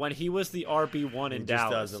RB1 in He just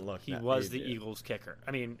Dallas. doesn't look He that was big, the yeah. Eagles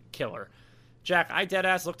killer. Jack, I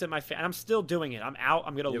deadass looked at my and I'm still doing it. I'm out.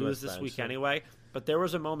 I'm going to You lose must this week bench him. anyway. But there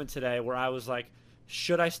was a moment today where I was like,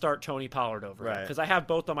 should I start Tony Pollard over? Right. Because I have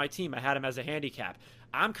both on my team. I had him as a handicap.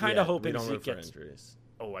 I'm kind of hoping we don't Zeke root for gets. injuries.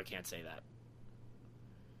 Oh, I can't say that.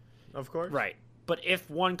 Of course. Right. But if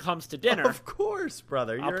one comes to dinner, Of course,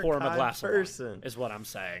 brother. You're I'll pour him a kind glass person. of wine, is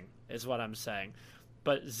what I'm saying.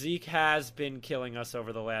 But Zeke has been killing us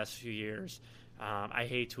over the last few years. I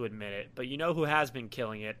hate to admit it. But you know who has been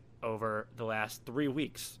killing it over the last 3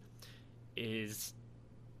 weeks is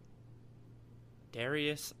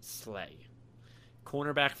Darius Slay,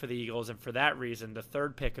 cornerback for the Eagles. And for that reason, the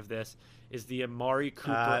third pick of this is the Amari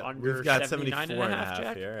Cooper under We've got 79 74 and a half,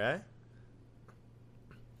 Jack. here, eh?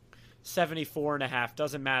 74.5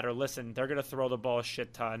 doesn't matter. Listen, they're gonna throw the ball a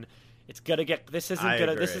shit ton. It's gonna get. This I is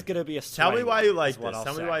agree. gonna be a. Tell me swing, why you like is what this. I'll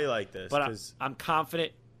Tell me say. why you like this. But 'cause- I'm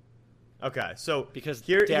confident okay, so because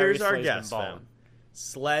here's Darius our Slay's guess, been fam. balling.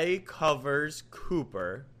 Slay covers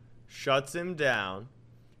Cooper, shuts him down,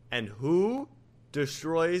 and who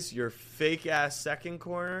destroys your fake ass second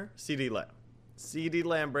corner? CD Lamb. CD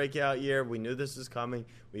Lamb breakout year. We knew this was coming.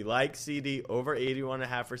 We like CD over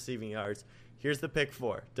 81.5 receiving yards. Here's the pick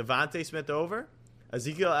 4. Devontae Smith over,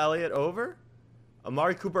 Ezekiel Elliott over,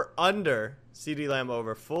 Amari Cooper under, CD Lamb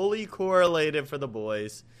over. Fully correlated for the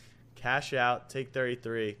boys. Cash out, take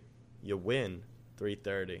 33. You win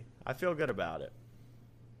 330. I feel good about it.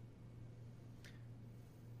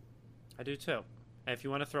 I do too. And if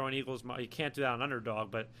you want to throw an Eagles, you can't do that on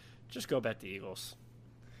underdog, but just go bet the Eagles.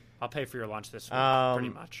 I'll pay for your lunch this week, pretty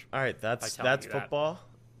much. All right, by that's telling you that. football.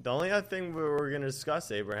 The only other thing we're going to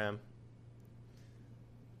discuss, Abraham.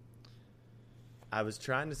 I was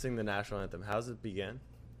trying to sing the national anthem. How's it begin?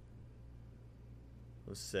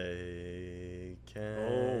 Say,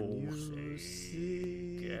 can you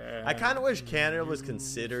see? can I kind of wish Canada was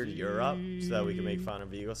considered Europe so that we could make fun of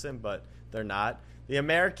Eagleson, but they're not. The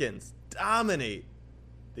Americans dominate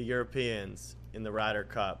the Europeans in the Ryder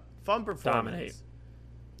Cup. Fun performance. Dominate.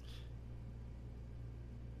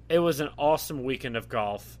 It was an awesome weekend of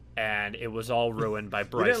golf, and it was all ruined by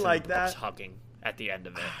Bryson like Brooks that? hugging at the end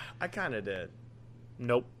of it. I kind of did.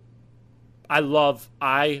 Nope. I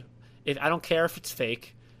don't care if it's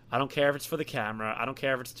fake. I don't care if it's for the camera. I don't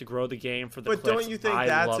care if it's to grow the game for the But clicks. don't you think I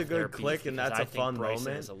that's love a their good click beef and because that's I a think fun Bryson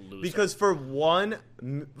moment? is a loser. Because for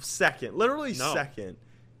 1 second, literally No. second,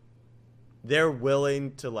 they're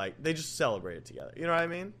willing to, like, they just celebrate it together. You know what I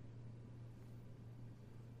mean?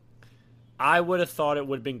 I would have thought it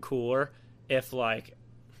would have been cooler if, like,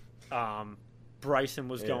 Bryson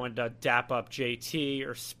was going to dap up JT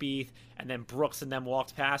or Spieth, and then Brooks and them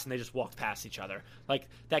walked past, and they just walked past each other. Like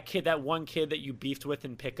that one kid that you beefed with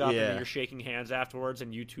in pickup, and then you're shaking hands afterwards,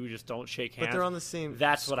 and you two just don't shake hands. But they're on the same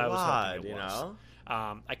That's squad, what I was hoping it you was. know?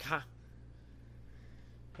 I can't.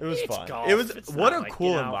 It was It's fun. golf. It was It's what not a like, cool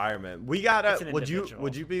you know, environment. We it's gotta. an Would you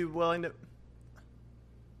individual. be willing to?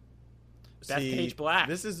 Bethpage Black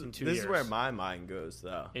This is in 2 this years. is where my mind goes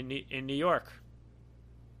though. in New York.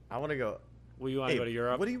 I want to go. Will you want Hey, to go to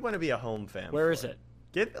Europe? what do you want to be a home fan? Where for? is it?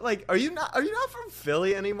 Get like, are you not from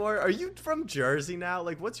Philly anymore? Are you from Jersey now?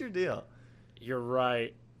 Like, what's your deal? You're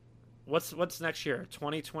right. What's next year?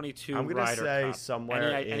 2022 I'm gonna Ryder say Cup.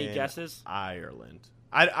 somewhere. Any in guesses? Ireland.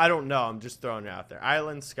 I don't know. I'm just throwing it out there.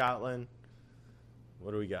 Ireland, Scotland.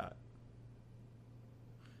 What do we got?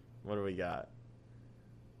 What do we got?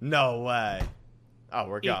 No way. Oh,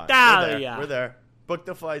 we're gone. Italia. We're there. Book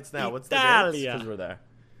the flights now. What's the dates? Italia. Because we're there.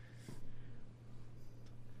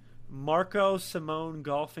 Marco Simone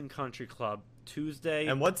Golf and Country Club, Tuesday.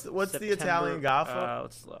 And what's the Italian golf club?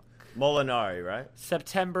 Let's look. Molinari, right?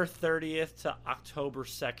 September 30th to October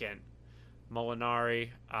 2nd. Molinari.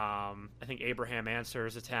 I think Abraham Answer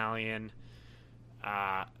is Italian.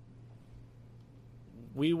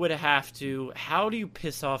 We would have to. How do you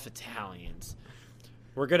piss off Italians?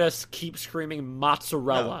 We're gonna keep screaming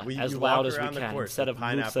mozzarella as you loud walk as we around the can course instead with of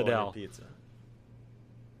pineapple on your mozzarella. pizza.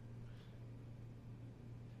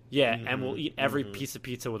 Yeah, and we'll eat every piece of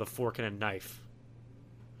pizza with a fork and a knife.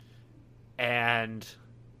 And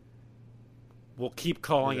we'll keep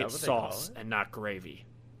calling Is that it what they call sauce it? and not gravy.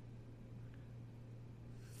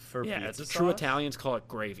 For Yeah, pizza true sauce? Italians call it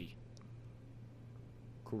gravy.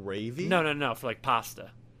 Gravy? No, for like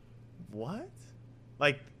pasta. What?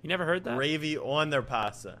 Like You never heard that? gravy on their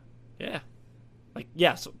pasta? Yeah. Like,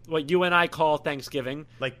 yes, what you and I call Thanksgiving,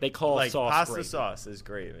 Like they call like sauce pasta gravy. sauce is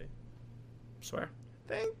gravy. Swear?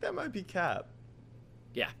 I think that might be Cap.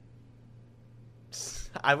 Yeah.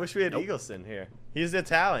 I wish we had Nope. Eagleson here. He's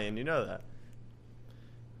Italian, you know that.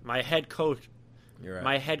 My head coach You're right.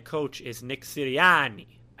 My head coach is Nick Sirianni.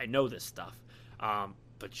 I know this stuff.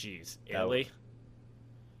 But geez, Italy.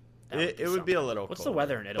 It would be a little What's colder, the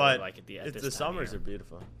weather in Italy but like at the it's this the time summers of year? are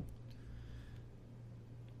beautiful.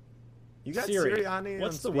 You got Siri, Sirianni on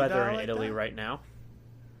what's the speed weather dial in like Italy that? right now?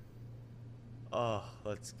 Oh,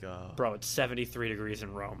 let's go. Bro, it's 73 degrees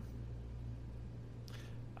in Rome.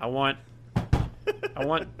 I want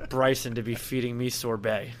Bryson to be feeding me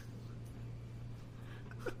sorbet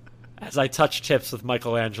as I touch tips with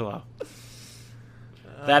Michelangelo.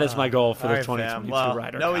 That is my goal for All the right, 2022 fam. Well,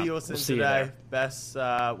 Ryder Noah Cup. Eagleson We'll see you today. there.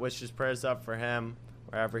 Best wishes, prayers up for him,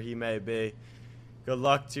 wherever he may be. Good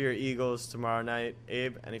luck to your Eagles tomorrow night.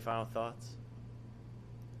 Abe, any final thoughts?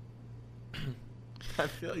 I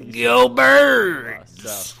feel like you Go Birds!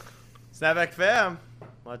 So, Snapback fam,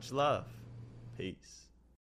 much love. Peace.